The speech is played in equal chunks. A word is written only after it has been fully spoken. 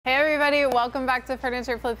everybody, welcome back to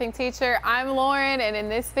Furniture Flipping Teacher. I'm Lauren, and in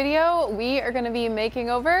this video we are going to be making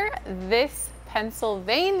over this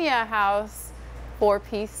Pennsylvania house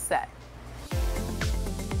 4-piece set.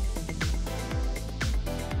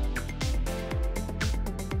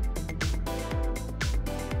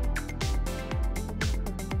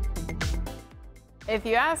 If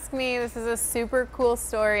you ask me, this is a super cool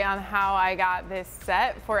story on how I got this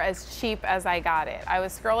set for as cheap as I got it. I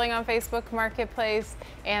was scrolling on Facebook Marketplace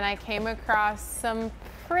and I came across some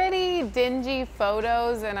pretty dingy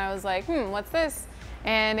photos and I was like, what's this?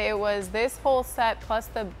 And it was this whole set plus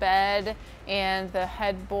the bed and the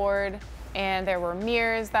headboard, and there were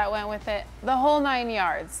mirrors that went with it, the whole 9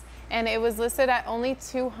 yards. And it was listed at only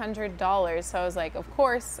 $200. So I was like, of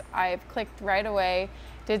course, I've clicked right away,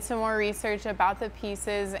 did some more research about the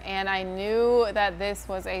pieces, and I knew that this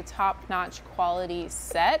was a top-notch quality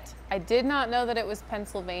set. I did not know that it was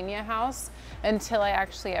Pennsylvania house until I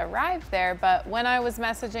actually arrived there, but when I was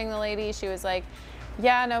messaging the lady, she was like,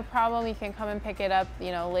 yeah, no problem, you can come and pick it up,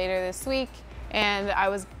 you know, later this week. And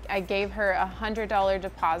I gave her a $100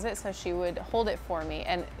 deposit so she would hold it for me.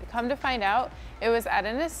 And come to find out, it was at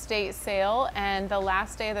an estate sale, and the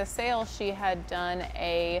last day of the sale, she had done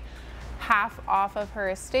a half off of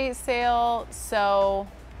her estate sale. So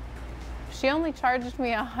she only charged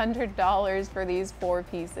me $100 for these 4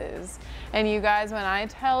 pieces. And you guys, when I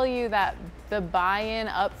tell you that the buy-in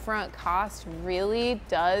upfront cost really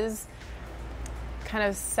does kind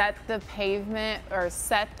of set the pavement or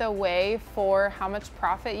set the way for how much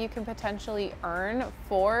profit you can potentially earn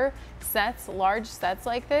for sets, large sets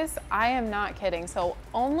like this, I am not kidding. So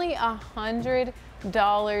only $100.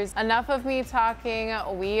 Enough of me talking.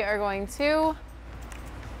 We are going to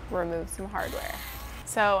remove some hardware.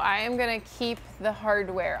 So I am going to keep the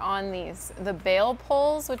hardware on these. The bail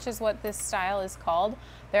pulls, which is what this style is called,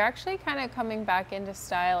 they're actually kind of coming back into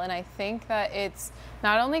style, and I think that it's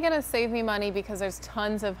not only going to save me money because there's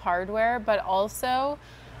tons of hardware, but also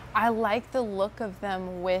I like the look of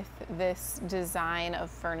them with this design of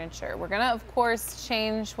furniture. We're going to, of course,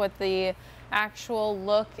 change what the actual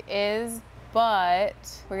look is, but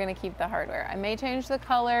we're going to keep the hardware. I may change the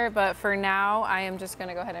color, but for now I am just going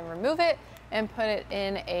to go ahead and remove it and put it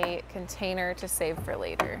in a container to save for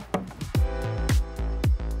later.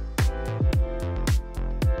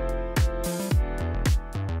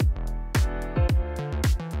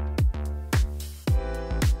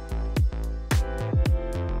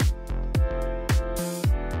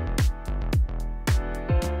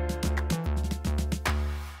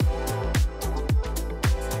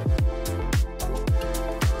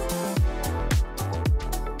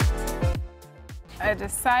 I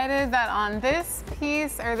decided that on this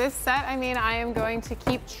piece, or this set, I am going to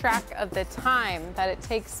keep track of the time that it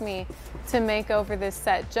takes me to make over this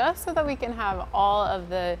set, just so that we can have all of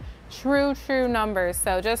the true numbers.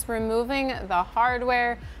 So just removing the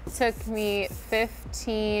hardware took me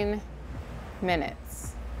 15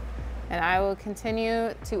 minutes. And I will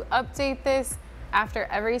continue to update this after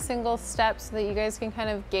every single step so that you guys can kind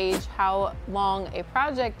of gauge how long a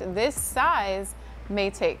project this size may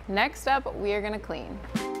take. Next up, we are going to clean.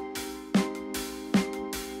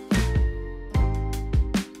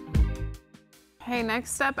 Okay,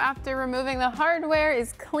 next step after removing the hardware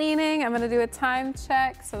is cleaning. I'm going to do a time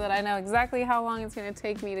check so that I know exactly how long it's going to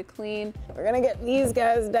take me to clean. We're going to get these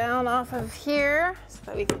guys down off of here so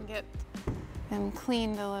that we can get them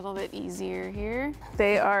cleaned a little bit easier here.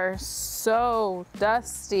 They are so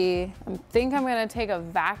dusty. I think I'm gonna take a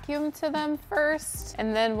vacuum to them first,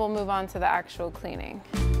 and then we'll move on to the actual cleaning.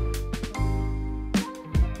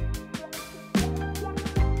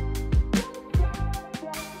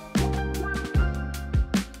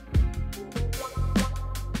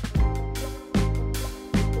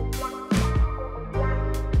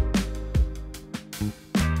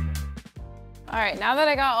 All right, now that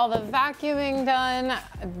I got all the vacuuming done,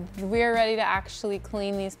 we're ready to actually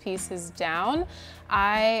clean these pieces down.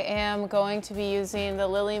 I am going to be using the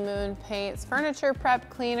Lily Moon Paints Furniture Prep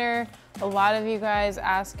Cleaner. A lot of you guys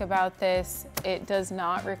ask about this. It does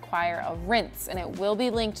not require a rinse, and it will be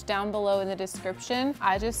linked down below in the description.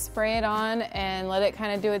 I just spray it on and let it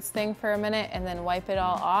kind of do its thing for a minute and then wipe it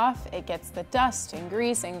all off. It gets the dust and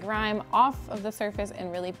grease and grime off of the surface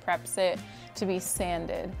and really preps it to be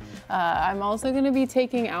sanded. I'm also going to be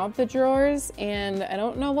taking out the drawers, and I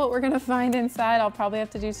don't know what we're going to find inside. I'll probably have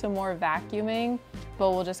to do some more vacuuming,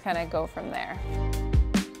 but we'll just kind of go from there.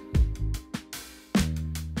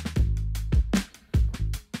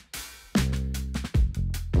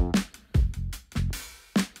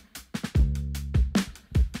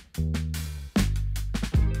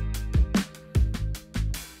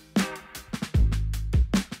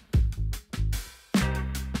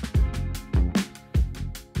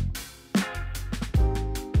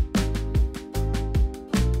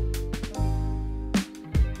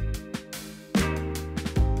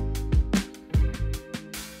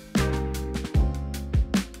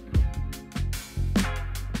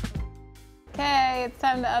 Okay, it's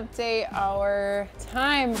time to update our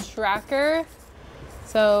time tracker.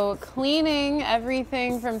 So cleaning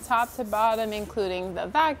everything from top to bottom, including the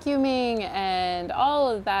vacuuming and all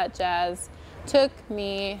of that jazz, took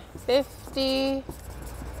me 50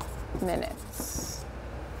 minutes.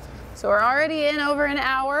 So we're already in over an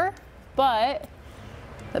hour, but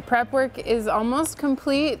the prep work is almost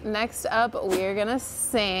complete. Next up, we're gonna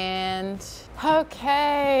sand.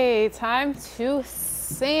 Okay, time to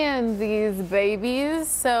sand these babies.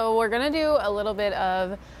 So we're gonna do a little bit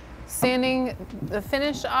of sanding the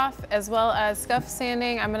finish off as well as scuff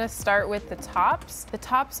sanding. I'm gonna start with the tops. The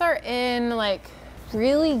tops are in like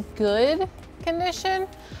really good condition,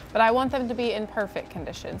 but I want them to be in perfect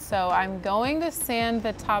condition. So I'm going to sand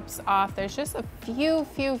the tops off. There's just a few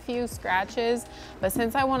scratches, but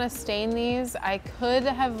since I want to stain these, I could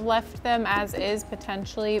have left them as is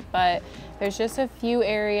potentially, but there's just a few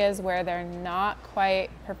areas where they're not quite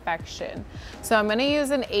perfection. So I'm going to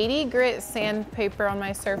use an 80 grit sandpaper on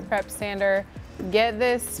my Surf Prep sander, get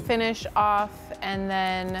this finish off, and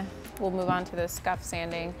then we'll move on to the scuff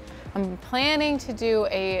sanding. I'm planning to do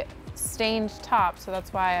a stained top, so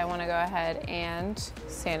that's why I want to go ahead and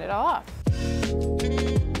sand it all off.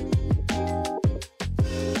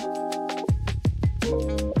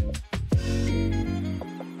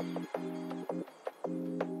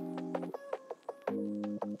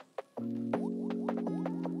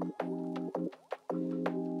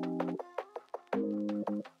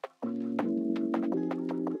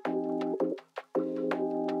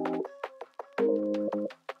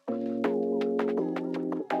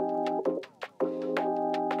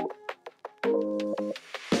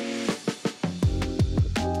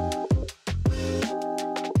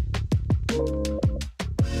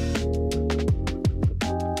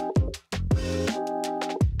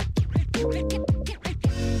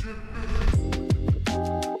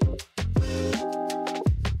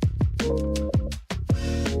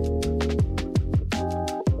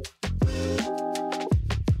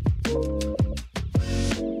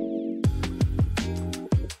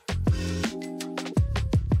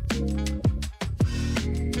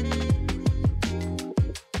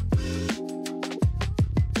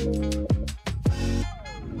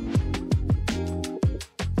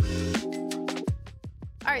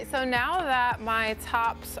 All right, so now that my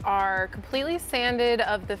tops are completely sanded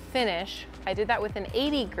of the finish, I did that with an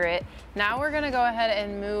 80 grit. Now we're gonna go ahead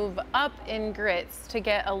and move up in grits to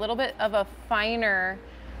get a little bit of a finer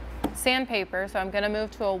sandpaper. So I'm gonna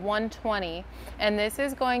move to a 120, and this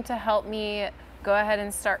is going to help me go ahead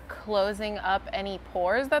and start closing up any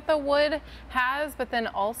pores that the wood has, but then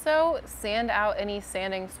also sand out any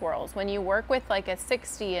sanding swirls. When you work with like a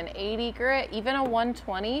 60 and 80 grit, even a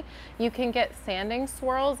 120, you can get sanding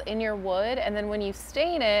swirls in your wood, and then when you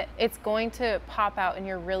stain it, it's going to pop out and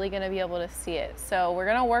you're really gonna be able to see it. So we're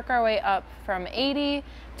gonna work our way up from 80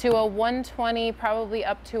 to a 120, probably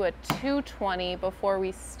up to a 220 before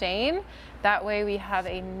we stain. That way we have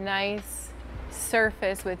a nice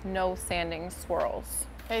surface with no sanding swirls.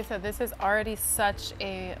 Okay, so this is already such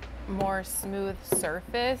a more smooth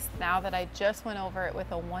surface now that I just went over it with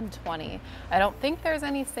a 120. I don't think there's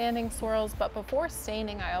any sanding swirls, but before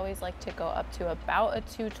staining, I always like to go up to about a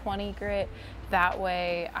 220 grit. That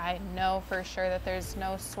way I know for sure that there's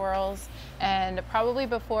no swirls. And probably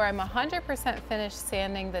before I'm 100% finished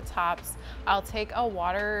sanding the tops, I'll take a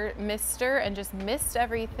water mister and just mist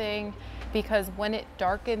everything, because when it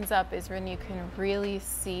darkens up is when you can really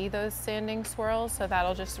see those sanding swirls. So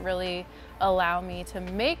that'll just really allow me to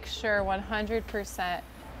make sure 100%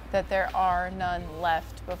 that there are none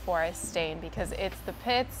left before I stain, because it's the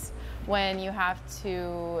pits when you have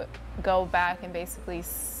to go back and basically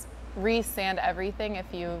re-sand everything if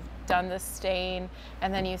you've done the stain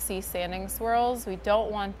and then you see sanding swirls. We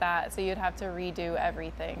don't want that, so you'd have to redo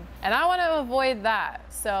everything. And I want to avoid that,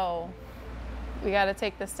 so we got to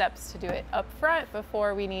take the steps to do it up front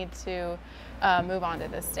before we need to move on to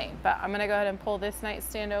the stain. But I'm going to go ahead and pull this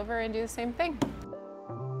nightstand over and do the same thing.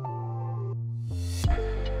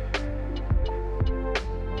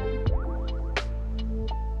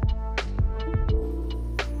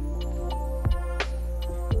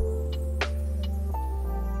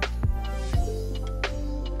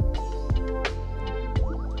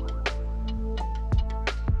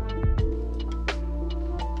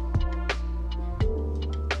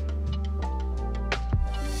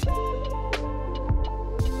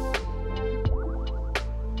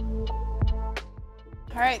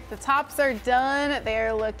 All right, the tops are done.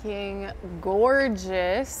 They're looking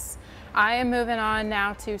gorgeous. I am moving on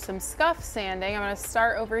now to some scuff sanding. I'm gonna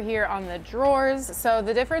start over here on the drawers. So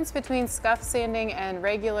the difference between scuff sanding and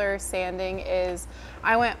regular sanding is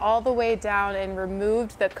I went all the way down and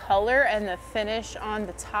removed the color and the finish on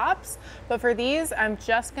the tops. But for these, I'm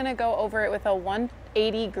just gonna go over it with a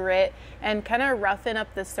 180 grit and kind of roughen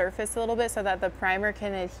up the surface a little bit so that the primer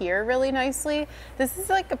can adhere really nicely. This is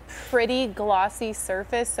like a pretty glossy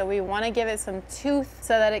surface, so we wanna give it some tooth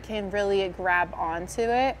so that it can really grab onto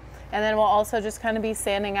it. And then we'll also just kind of be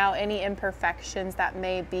sanding out any imperfections that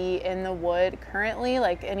may be in the wood currently,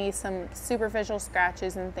 like some superficial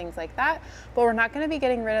scratches and things like that. But we're not going to be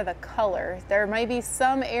getting rid of the color. There might be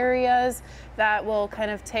some areas that will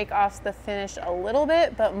kind of take off the finish a little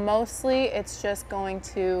bit, but mostly it's just going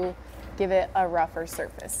to give it a rougher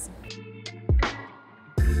surface.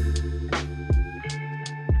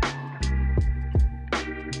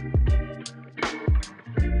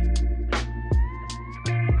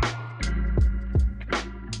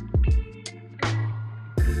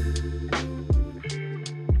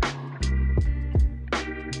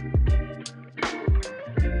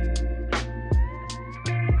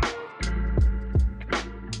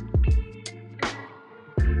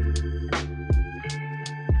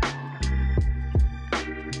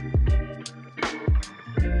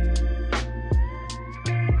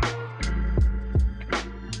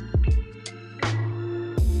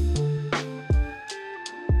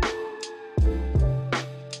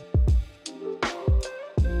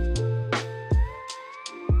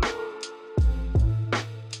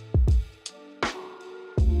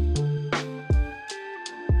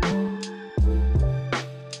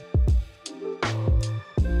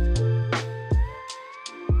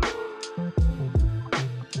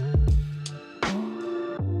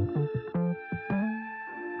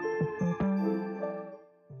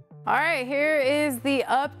 All right, here is the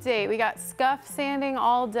update. We got scuff sanding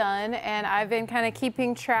all done, and I've been kind of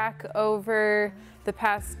keeping track over the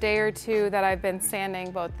past day or two that I've been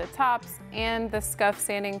sanding both the tops and the scuff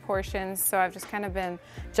sanding portions. So I've just kind of been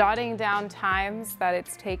jotting down times that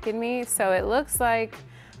it's taken me. So it looks like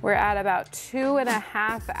we're at about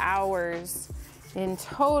 2.5 hours in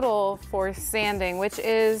total for sanding, which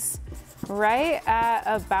is right at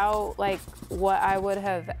about like what I would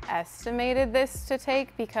have estimated this to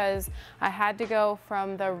take, because I had to go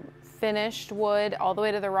from the finished wood all the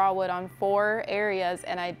way to the raw wood on 4 areas,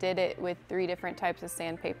 and I did it with 3 different types of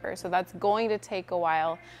sandpaper. So that's going to take a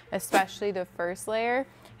while, especially the first layer.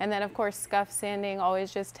 And then of course, scuff sanding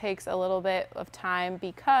always just takes a little bit of time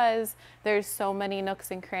because there's so many nooks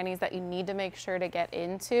and crannies that you need to make sure to get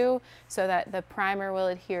into so that the primer will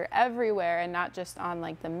adhere everywhere, and not just on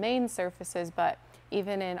like the main surfaces, but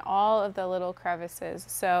even in all of the little crevices.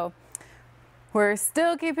 So we're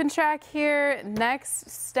still keeping track here. Next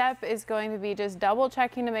step is going to be just double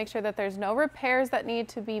checking to make sure that there's no repairs that need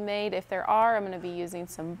to be made. If there are, I'm going to be using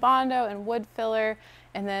some Bondo and wood filler,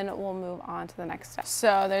 and then we'll move on to the next step.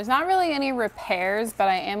 So there's not really any repairs, but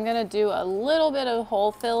I am going to do a little bit of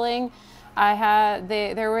hole filling.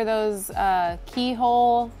 There were those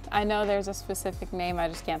keyhole, I know there's a specific name, I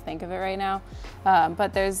just can't think of it right now,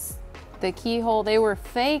 but there's the keyhole, they were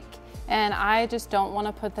fake, and I just don't want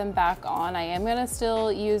to put them back on. I am going to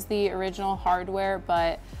still use the original hardware,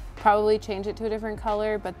 but probably change it to a different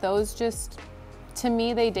color. But those just, to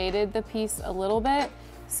me, they dated the piece a little bit.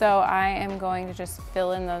 So I am going to just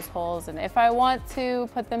fill in those holes. And if I want to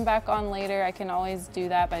put them back on later, I can always do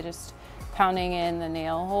that by just pounding in the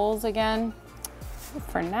nail holes again.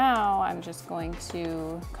 For now, I'm just going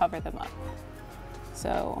to cover them up.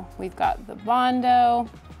 So we've got the Bondo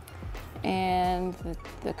and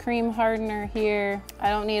the cream hardener here. I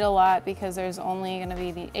don't need a lot because there's only going to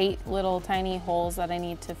be the 8 little tiny holes that I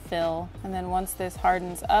need to fill. And then once this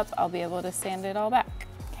hardens up, I'll be able to sand it all back.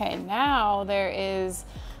 Okay, now there is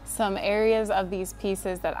some areas of these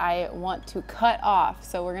pieces that I want to cut off.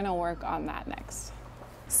 So we're going to work on that next.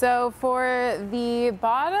 So for the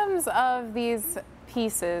bottoms of these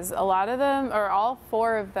pieces, a lot of them, or all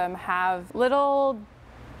 4 of them, have little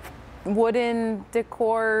wooden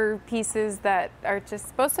decor pieces that are just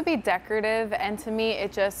supposed to be decorative, and to me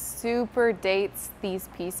it just super dates these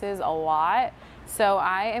pieces a lot. So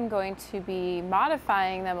I am going to be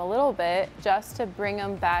modifying them a little bit just to bring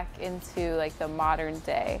them back into like the modern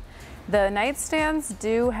day. The nightstands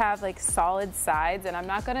do have like solid sides, and I'm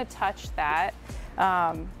not going to touch that,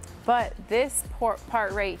 but this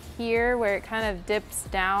part right here where it kind of dips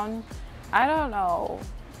down, I don't know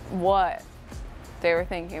what they were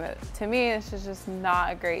thinking, but to me this is just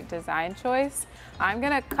not a great design choice. I'm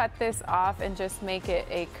gonna cut this off and just make it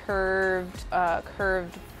a curved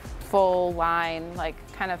full line, like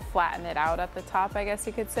kind of flatten it out at the top, I guess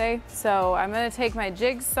you could say. So I'm gonna take my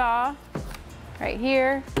jigsaw right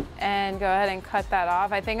here and go ahead and cut that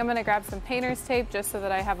off. I think I'm gonna grab some painter's tape just so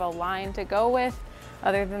that I have a line to go with.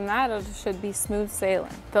 Other than that, it should be smooth sailing.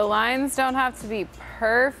 The lines don't have to be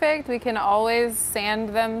perfect. We can always sand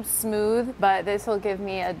them smooth, but this will give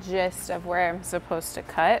me a gist of where I'm supposed to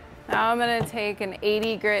cut. Now I'm gonna take an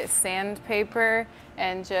 80 grit sandpaper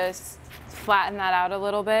and just flatten that out a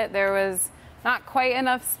little bit. There was not quite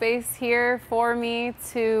enough space here for me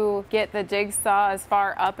to get the jigsaw as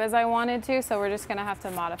far up as I wanted to, so we're just gonna have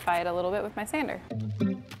to modify it a little bit with my sander.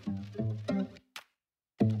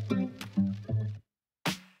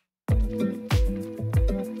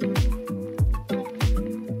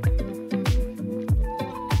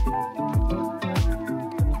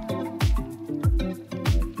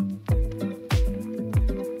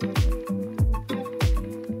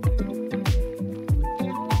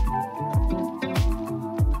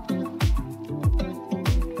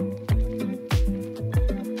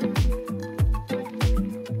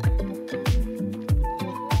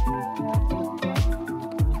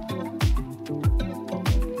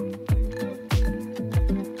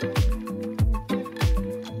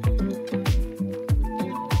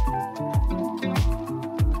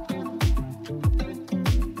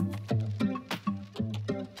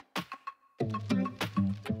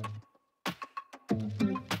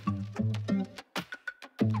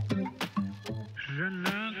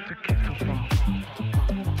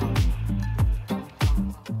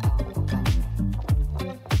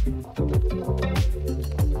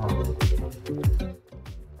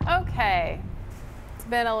 Okay, it's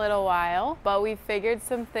been a little while, but we figured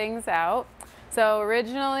some things out. So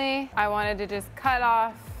originally I wanted to just cut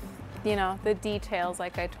off, you know, the details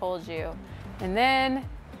like I told you. And then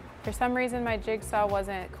for some reason my jigsaw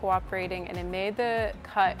wasn't cooperating and it made the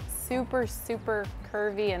cut super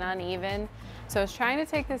curvy and uneven. So I was trying to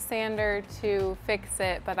take the sander to fix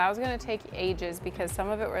it, but that was gonna take ages because some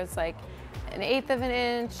of it was like 1/8 of an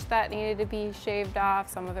inch that needed to be shaved off.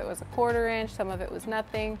 Some of it was 1/4 inch, some of it was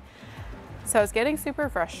nothing. So I was getting super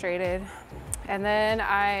frustrated. And then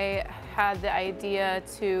I had the idea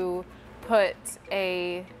to put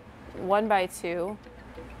a 1x2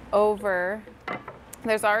 over.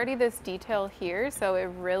 There's already this detail here, so it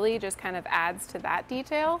really just kind of adds to that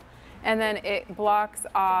detail. And then it blocks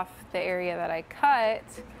off the area that I cut,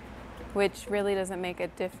 which really doesn't make a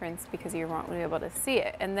difference because you won't be able to see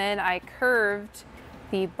it. And then I curved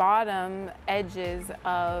the bottom edges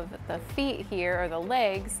of the feet here, or the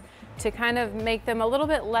legs, to kind of make them a little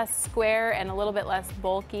bit less square and a little bit less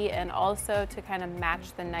bulky, and also to kind of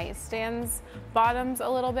match the nightstand's bottoms a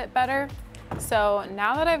little bit better. So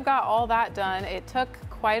now that I've got all that done, it took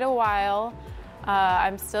quite a while.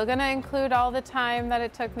 I'm still gonna include all the time that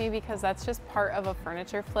it took me because that's just part of a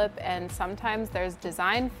furniture flip, and sometimes there's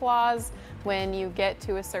design flaws when you get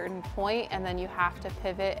to a certain point and then you have to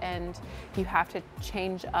pivot and you have to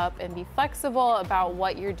change up and be flexible about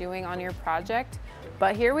what you're doing on your project.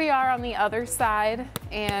 But here we are on the other side,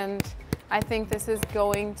 and I think this is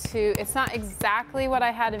going to, it's not exactly what I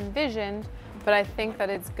had envisioned, but I think that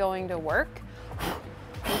it's going to work.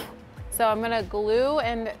 So I'm gonna glue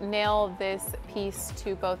and nail this piece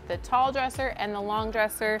to both the tall dresser and the long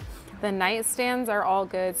dresser. The nightstands are all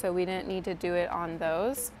good, so we didn't need to do it on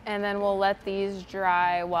those. And then we'll let these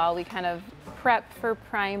dry while we kind of prep for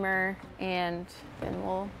primer, and then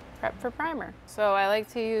we'll prep for primer. So I like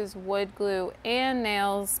to use wood glue and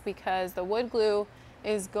nails because the wood glue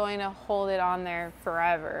is going to hold it on there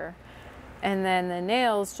forever. And then the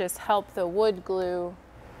nails just help the wood glue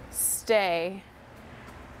stay,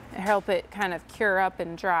 help it kind of cure up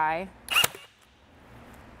and dry.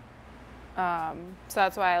 So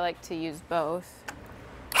that's why I like to use both.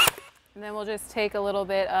 And then we'll just take a little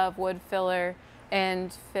bit of wood filler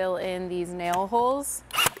and fill in these nail holes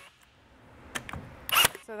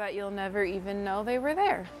so that you'll never even know they were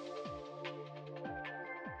there.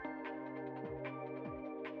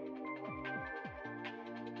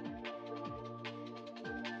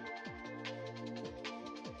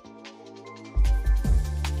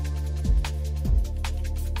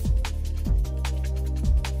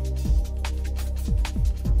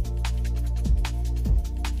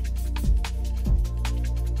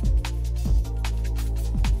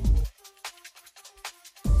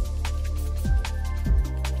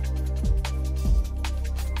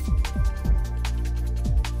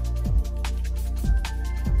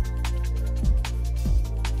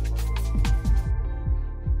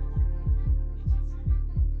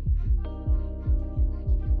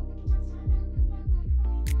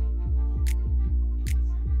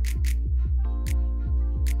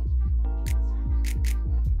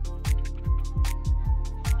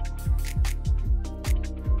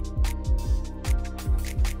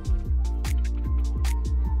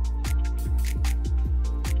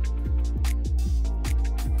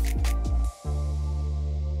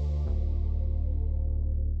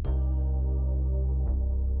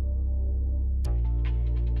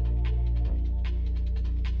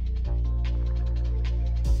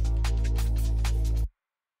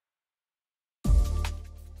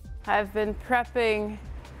 I've been prepping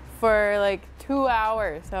for like 2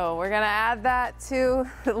 hours. So we're gonna add that to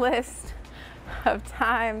the list of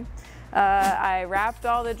time. I wrapped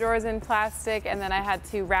all the drawers in plastic, and then I had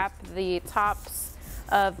to wrap the tops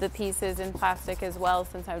of the pieces in plastic as well,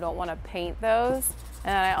 since I don't want to paint those.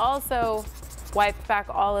 And I also wiped back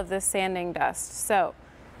all of the sanding dust. So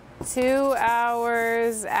 2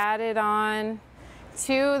 hours added on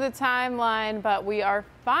to the timeline, but we are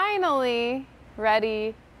finally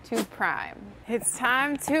ready to prime. It's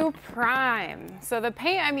time to prime. So the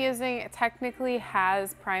paint I'm using technically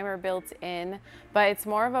has primer built in, but it's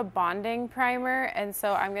more of a bonding primer. And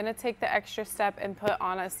so I'm gonna take the extra step and put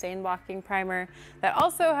on a stain blocking primer that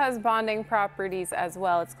also has bonding properties as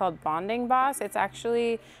well. It's called Bonding Boss. It's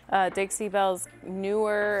actually Dixie Belle's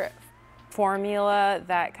newer formula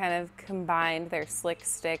that kind of combined their slick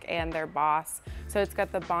stick and their boss. So it's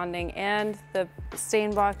got the bonding and the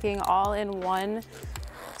stain blocking all in one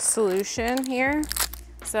solution here.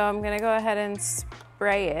 So I'm gonna go ahead and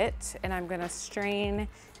spray it, and I'm gonna strain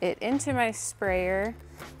it into my sprayer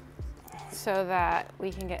so that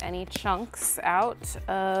we can get any chunks out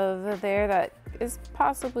of there that is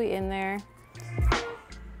possibly in there.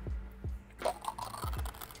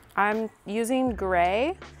 I'm using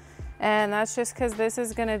gray, and that's just because this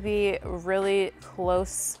is gonna be really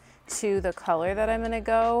close to the color that I'm gonna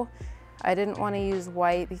go. I didn't want to use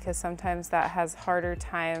white because sometimes that has harder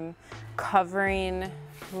time covering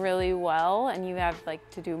really well, and you have like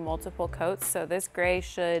to do multiple coats. So this gray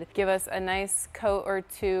should give us a nice coat or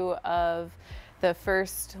two of the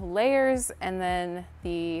first layers, and then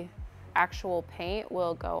the actual paint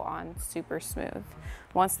will go on super smooth.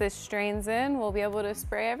 Once this strains in, we'll be able to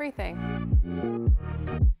spray everything.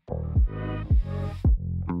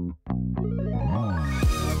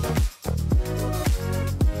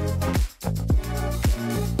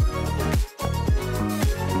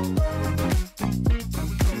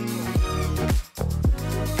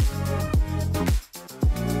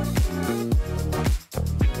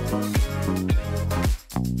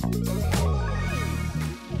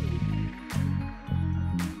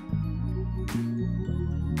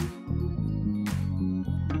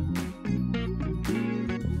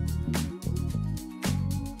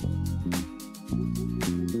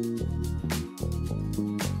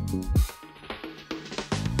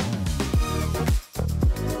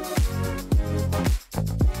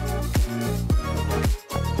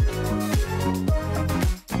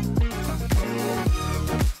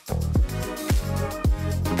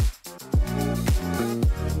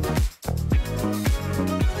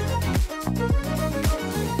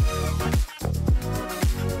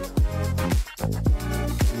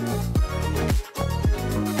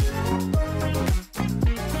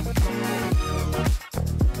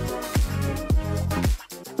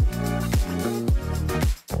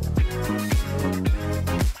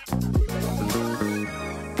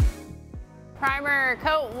 Primer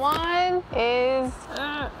coat 1 is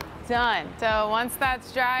done. So once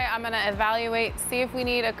that's dry, I'm gonna evaluate, see if we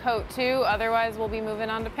need a coat 2, otherwise we'll be moving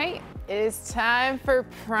on to paint. It is time for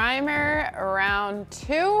primer round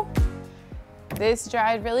 2. This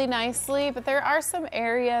dried really nicely, but there are some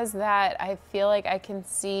areas that I feel like I can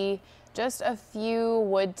see just a few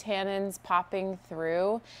wood tannins popping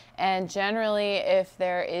through. And generally, if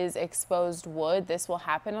there is exposed wood, this will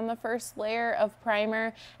happen on the first layer of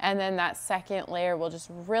primer, and then that second layer will just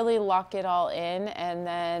really lock it all in, and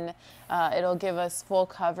then it'll give us full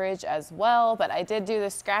coverage as well. But I did do the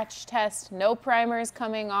scratch test, no primers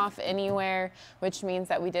coming off anywhere, which means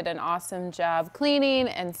that we did an awesome job cleaning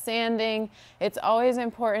and sanding. It's always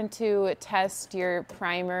important to test your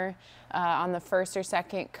primer on the first or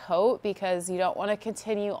second coat, because you don't want to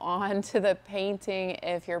continue on to the painting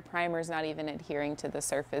if your primer's not even adhering to the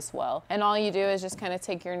surface well. And all you do is just kind of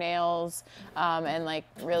take your nails and like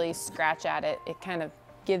really scratch at it. It kind of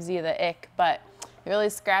gives you the ick, but you really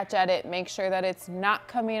scratch at it, make sure that it's not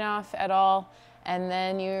coming off at all, and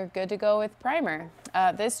then you're good to go with primer.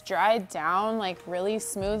 This dried down like really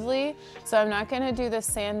smoothly, so I'm not gonna do the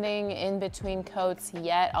sanding in between coats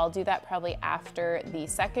yet. I'll do that probably after the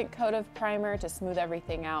second coat of primer to smooth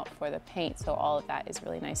everything out for the paint, so all of that is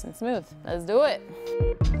really nice and smooth. Let's do it.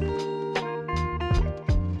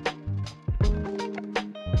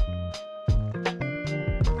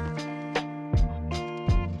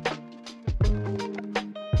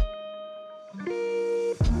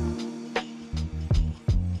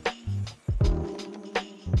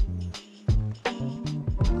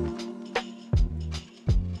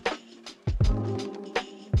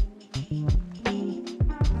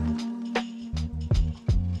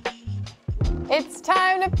 It's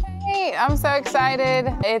time to paint. I'm so excited.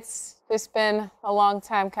 It's Just been a long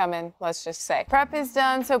time coming, let's just say. Prep is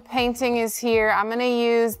done, so painting is here. I'm gonna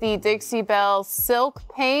use the Dixie Belle Silk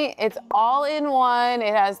Paint. It's all in one.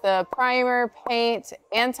 It has the primer, paint,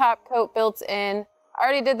 and top coat built in. I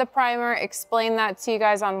already did the primer, explained that to you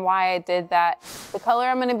guys on why I did that. The color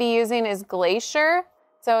I'm gonna be using is Glacier.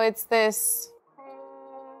 So it's this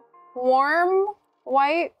warm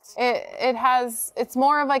white. It's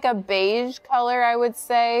more of like a beige color, I would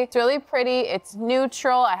say. It's really pretty. It's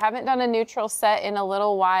neutral. I haven't done a neutral set in a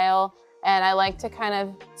little while, and I like to kind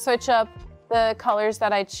of switch up the colors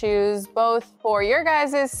that I choose, both for your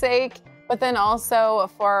guys' sake, but then also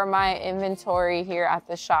for my inventory here at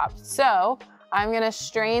the shop. So I'm gonna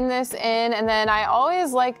strain this in, and then I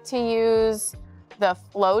always like to use the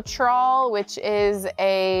Floetrol, which is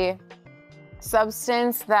a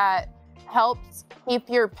substance that helps keep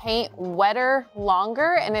your paint wetter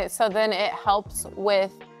longer, and so then it helps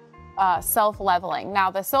with self-leveling.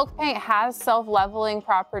 Now the silk paint has self-leveling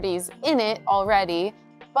properties in it already,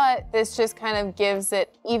 but this just kind of gives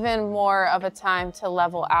it even more of a time to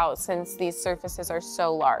level out since these surfaces are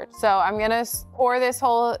so large. So I'm gonna pour this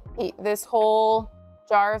whole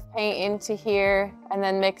jar of paint into here and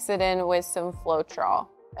then mix it in with some Floetrol.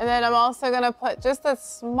 And then I'm also gonna put just a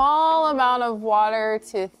small amount of water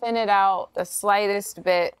to thin it out the slightest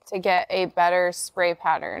bit to get a better spray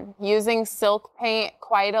pattern. Using silk paint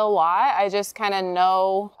quite a lot, I just kind of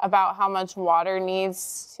know about how much water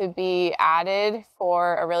needs to be added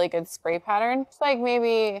for a really good spray pattern. It's like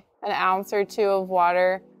maybe an ounce or two of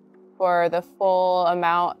water for the full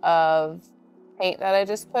amount of paint that I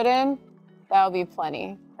just put in. That'll be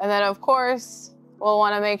plenty. And then of course, we'll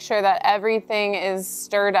want to make sure that everything is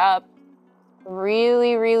stirred up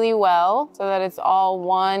really, really well so that it's all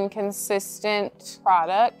one consistent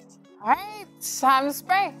product. All right, time to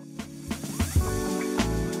spray.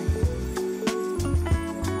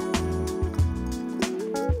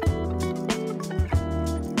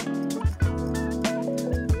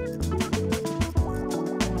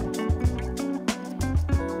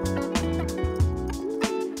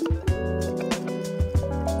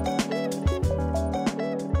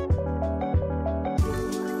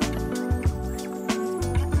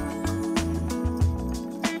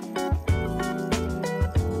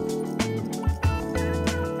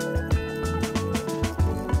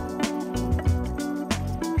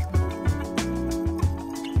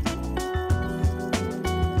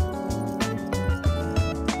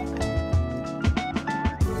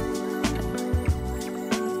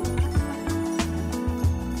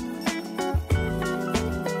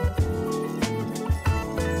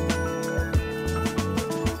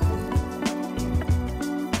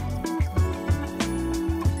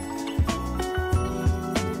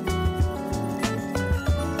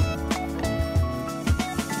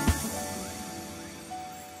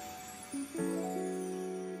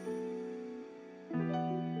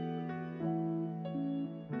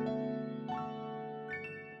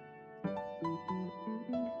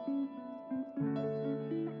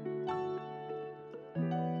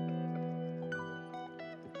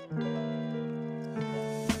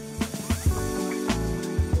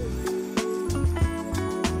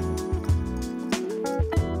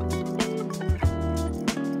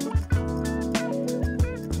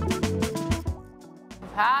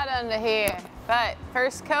 Hot under here, but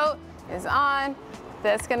first coat is on.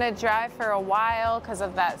 That's gonna dry for a while because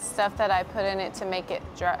of that stuff that I put in it to make it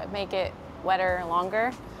dry, make it wetter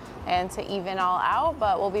longer and to even all out,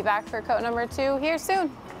 but we'll be back for coat number 2 here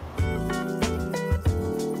soon.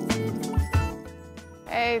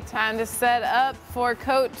 Hey, time to set up for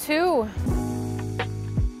coat 2.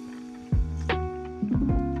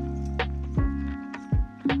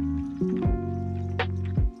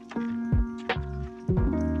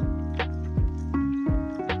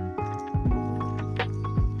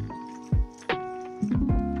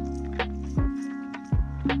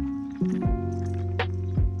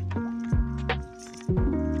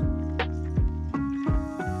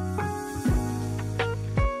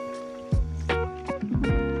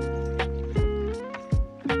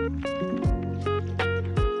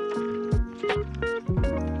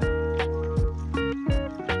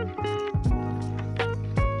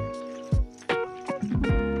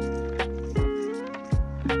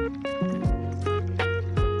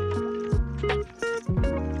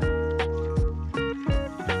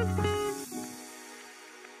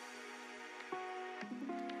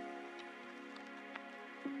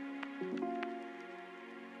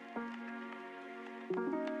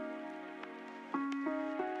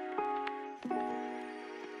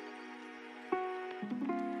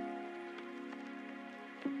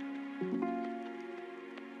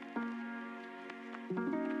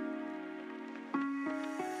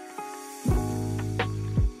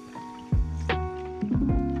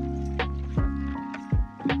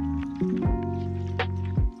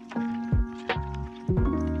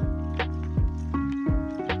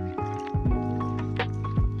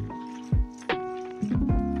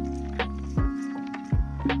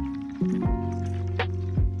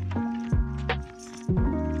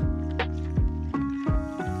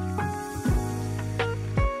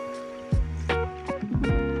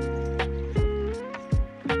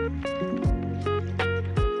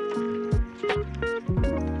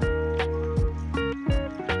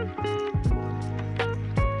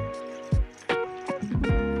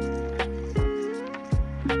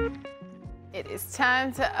 It's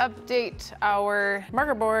time to update our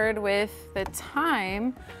marker board with the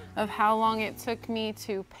time of how long it took me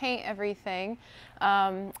to paint everything.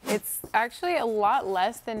 It's actually a lot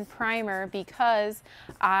less than primer because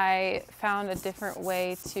I found a different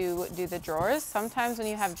way to do the drawers. Sometimes when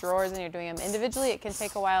you have drawers and you're doing them individually, it can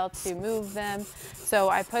take a while to move them. So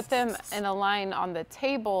I put them in a line on the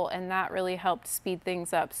table, and that really helped speed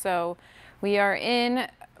things up. So we are in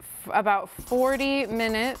about 40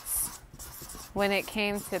 minutes when it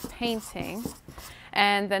came to painting.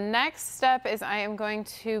 And the next step is I am going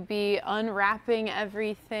to be unwrapping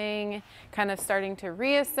everything, kind of starting to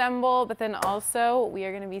reassemble, but then also we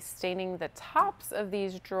are going to be staining the tops of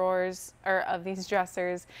these drawers, or of these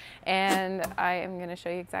dressers, and I am going to show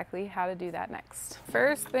you exactly how to do that next.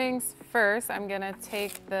 First things first, I'm going to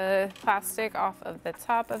take the plastic off of the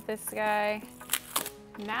top of this guy.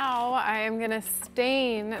 Now I am going to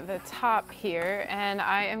stain the top here, and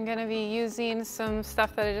I am going to be using some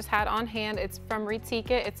stuff that I just had on hand. It's from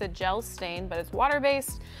Leet. It's a gel stain, but it's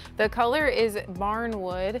water-based. The color is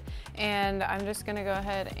barnwood, and I'm just going to go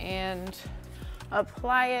ahead and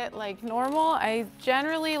apply it like normal. I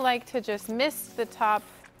generally like to just mist the top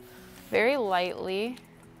very lightly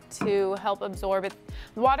to help absorb it.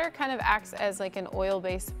 Water kind of acts as like an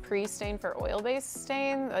oil-based pre-stain for oil-based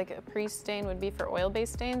stain. Like a pre-stain would be for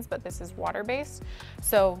oil-based stains, but this is water-based.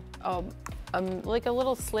 So like a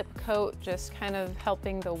little slip coat, just kind of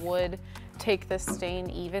helping the wood take the stain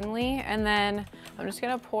evenly. And then I'm just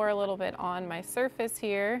gonna pour a little bit on my surface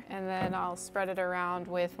here, and then I'll spread it around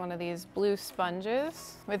with one of these blue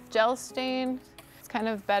sponges. With gel stain, kind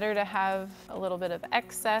of better to have a little bit of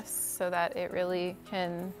excess so that it really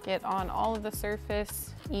can get on all of the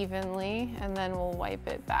surface evenly, and then we'll wipe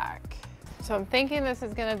it back. So I'm thinking this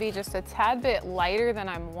is gonna be just a tad bit lighter than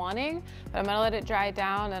I'm wanting, but I'm gonna let it dry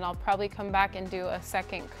down, and I'll probably come back and do a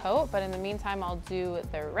second coat. But in the meantime, I'll do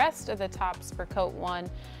the rest of the tops for coat 1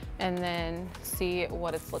 and then see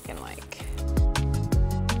what it's looking like.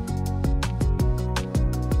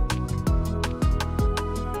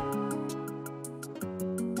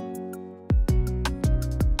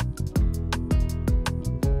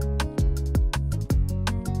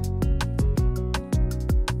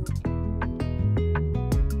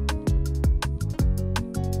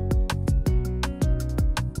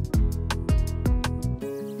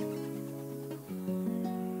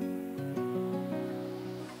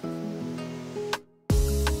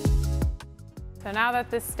 So now that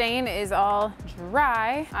the stain is all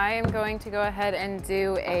dry, I am going to go ahead and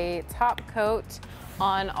do a top coat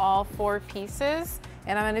on all 4 pieces.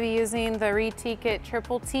 And I'm going to be using the Leet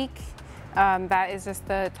Triple Teak. That is just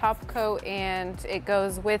the top coat, and it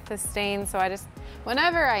goes with the stain. So I just,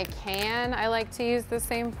 whenever I can, I like to use the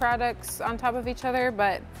same products on top of each other,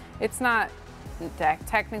 but it's not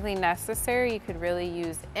technically necessary. You could really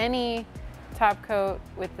use any top coat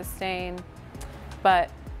with the stain, but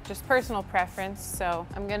just personal preference. So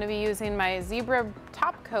I'm going to be using my Zibra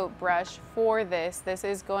top coat brush for this. This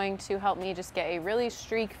is going to help me just get a really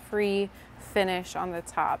streak-free finish on the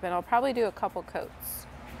top, and I'll probably do a couple coats.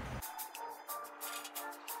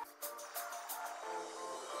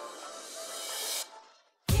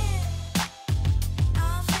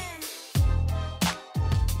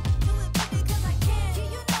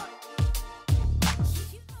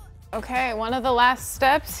 Okay, one of the last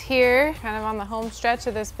steps here, kind of on the home stretch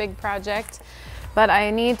of this big project, but I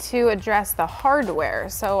need to address the hardware.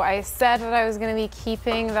 So I said that I was going to be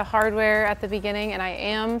keeping the hardware at the beginning, and I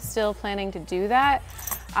am still planning to do that.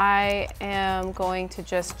 I am going to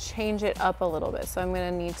just change it up a little bit. So I'm going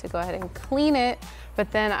to need to go ahead and clean it, but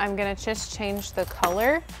then I'm going to just change the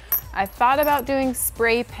color. I thought about doing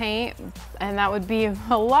spray paint, and that would be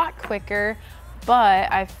a lot quicker,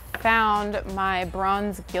 but I found my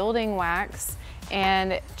bronze gilding wax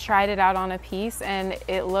and tried it out on a piece, and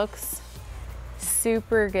it looks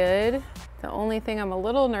super good. The only thing I'm a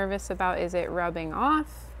little nervous about is it rubbing off.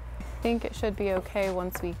 I think it should be okay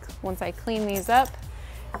once I clean these up,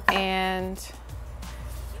 and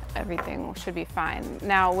everything should be fine.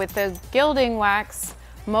 Now with the gilding wax,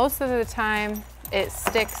 most of the time it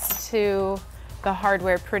sticks to the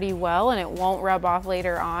hardware pretty well and it won't rub off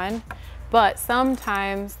later on. But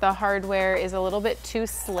sometimes the hardware is a little bit too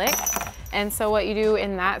slick. And so what you do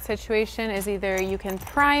in that situation is either you can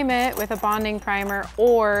prime it with a bonding primer,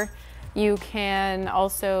 or you can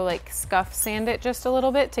also like scuff sand it just a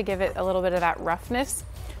little bit to give it a little bit of that roughness.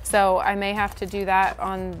 So I may have to do that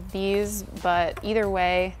on these, but either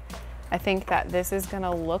way, I think that this is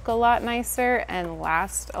gonna look a lot nicer and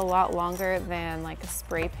last a lot longer than like a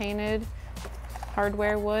spray painted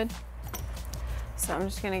hardware would. So I'm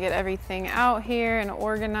just gonna get everything out here and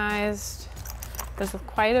organized. There's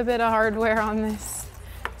quite a bit of hardware on this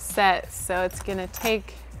set, so it's gonna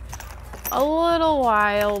take a little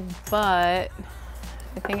while, but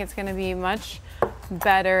I think it's gonna be much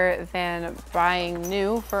better than buying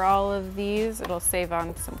new for all of these. It'll save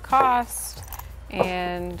on some cost,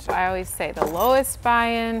 and I always say the lowest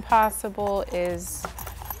buy-in possible is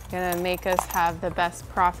gonna make us have the best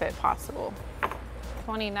profit possible.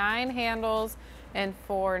 29 handles and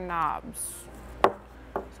 4 knobs, so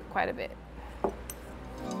quite a bit.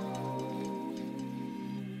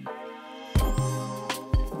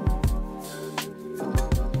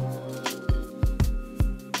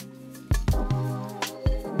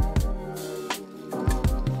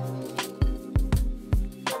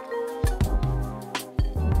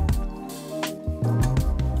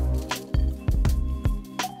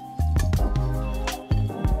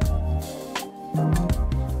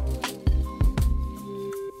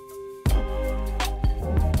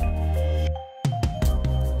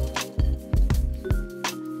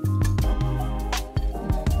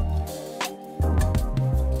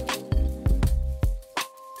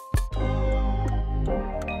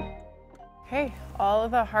 Okay, all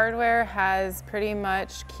of the hardware has pretty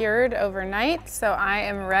much cured overnight, so I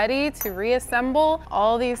am ready to reassemble.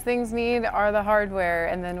 All these things need are the hardware,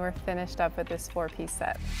 and then we're finished up with this 4-piece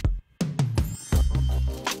set.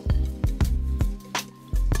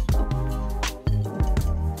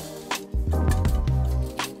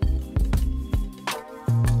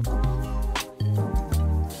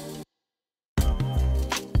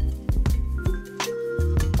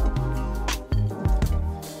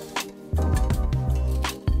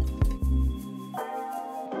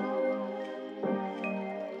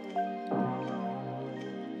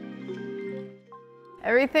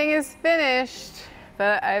 Everything is finished,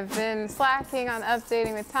 but I've been slacking on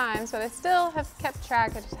updating the times, but I still have kept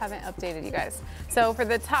track. I just haven't updated you guys. So for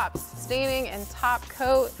the tops, staining and top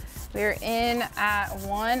coat, we're in at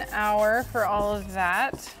 1 hour for all of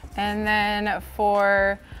that. And then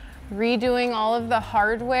for redoing all of the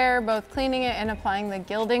hardware, both cleaning it and applying the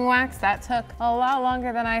gilding wax, that took a lot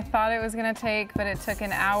longer than I thought it was gonna take, but it took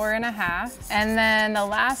an hour and a half. And then the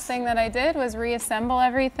last thing that I did was reassemble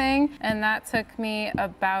everything, and that took me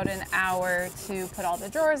about an hour to put all the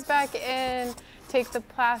drawers back in, take the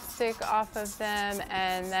plastic off of them,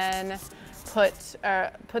 and then put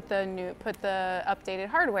the updated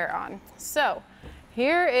hardware on. So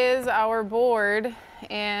here is our board,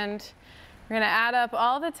 and we're gonna add up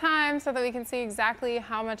all the time so that we can see exactly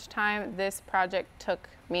how much time this project took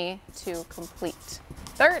me to complete.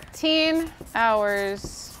 13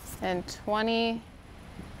 hours and 20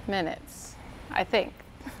 minutes, I think.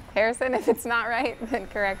 Harrison, if it's not right, then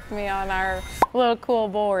correct me on our little cool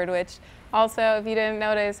board, which also, if you didn't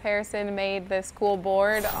notice, Harrison made this cool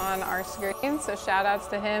board on our screen, so shout outs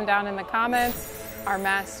to him down in the comments, our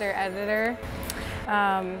master editor.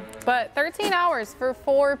 But 13 hours for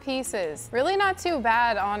 4 pieces. Really not too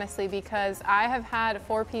bad, honestly, because I have had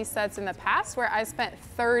 4-piece sets in the past where I spent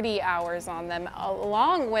 30 hours on them,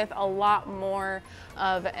 along with a lot more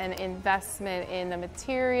of an investment in the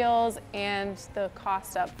materials and the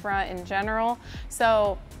cost up front in general.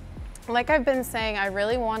 So, like I've been saying, I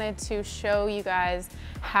really wanted to show you guys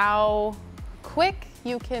how quick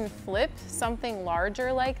you can flip something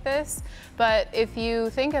larger like this. But if you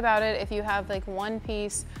think about it, if you have like 1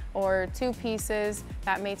 piece or 2 pieces,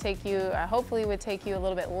 that may take you, hopefully would take you a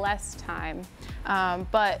little bit less time.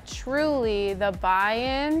 But truly the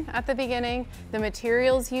buy-in at the beginning, the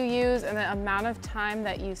materials you use, and the amount of time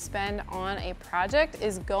that you spend on a project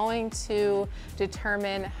is going to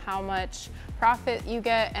determine how much profit you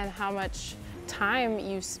get and how much time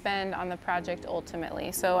you spend on the project ultimately.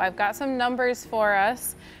 So I've got some numbers for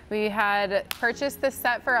us. We had purchased this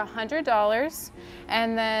set for $100,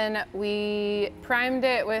 and then we primed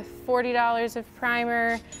it with $40 of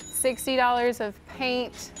primer, $60 of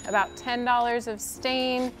paint, about $10 of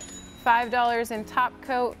stain, $5 in top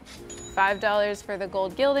coat, $5 for the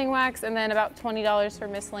gold gilding wax, and then about $20 for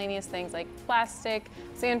miscellaneous things like plastic,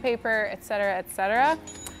 sandpaper, etc., etc.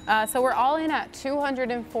 So we're all in at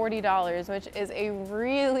 $240, which is a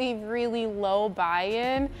really, really low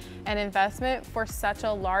buy-in and investment for such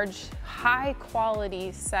a large, high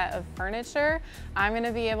quality set of furniture. I'm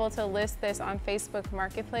gonna be able to list this on Facebook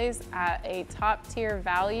Marketplace at a top tier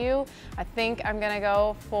value. I think I'm gonna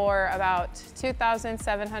go for about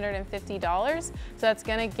 $2,750. So that's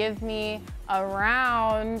gonna give me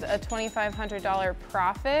around a $2,500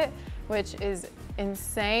 profit, which is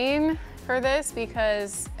insane for this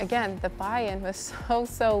because again, the buy-in was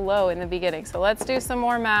so low in the beginning. So let's do some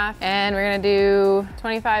more math, and we're gonna do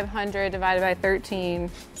 2,500 divided by 13.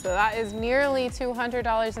 So that is nearly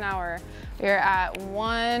 $200 an hour. We're at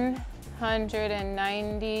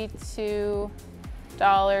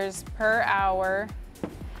 $192 per hour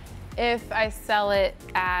if I sell it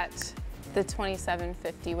at the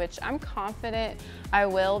 $27.50, which I'm confident I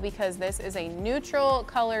will, because this is a neutral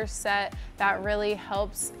color set that really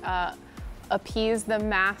helps appease the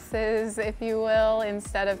masses, if you will,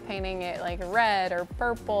 instead of painting it like red or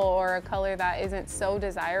purple or a color that isn't so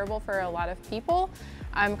desirable for a lot of people.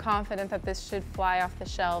 I'm confident that this should fly off the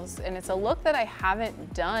shelves, and it's a look that I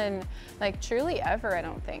haven't done like truly ever, I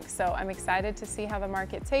don't think. So I'm excited to see how the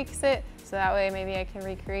market takes it, so that way maybe I can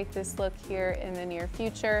recreate this look here in the near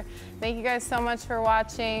future. Thank you guys so much for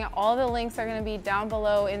watching. All the links are gonna be down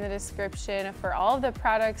below in the description for all of the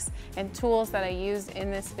products and tools that I used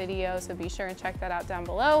in this video, so be sure and check that out down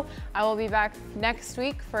below. I will be back next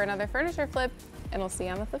week for another furniture flip, and we'll see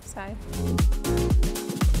you on the flip side.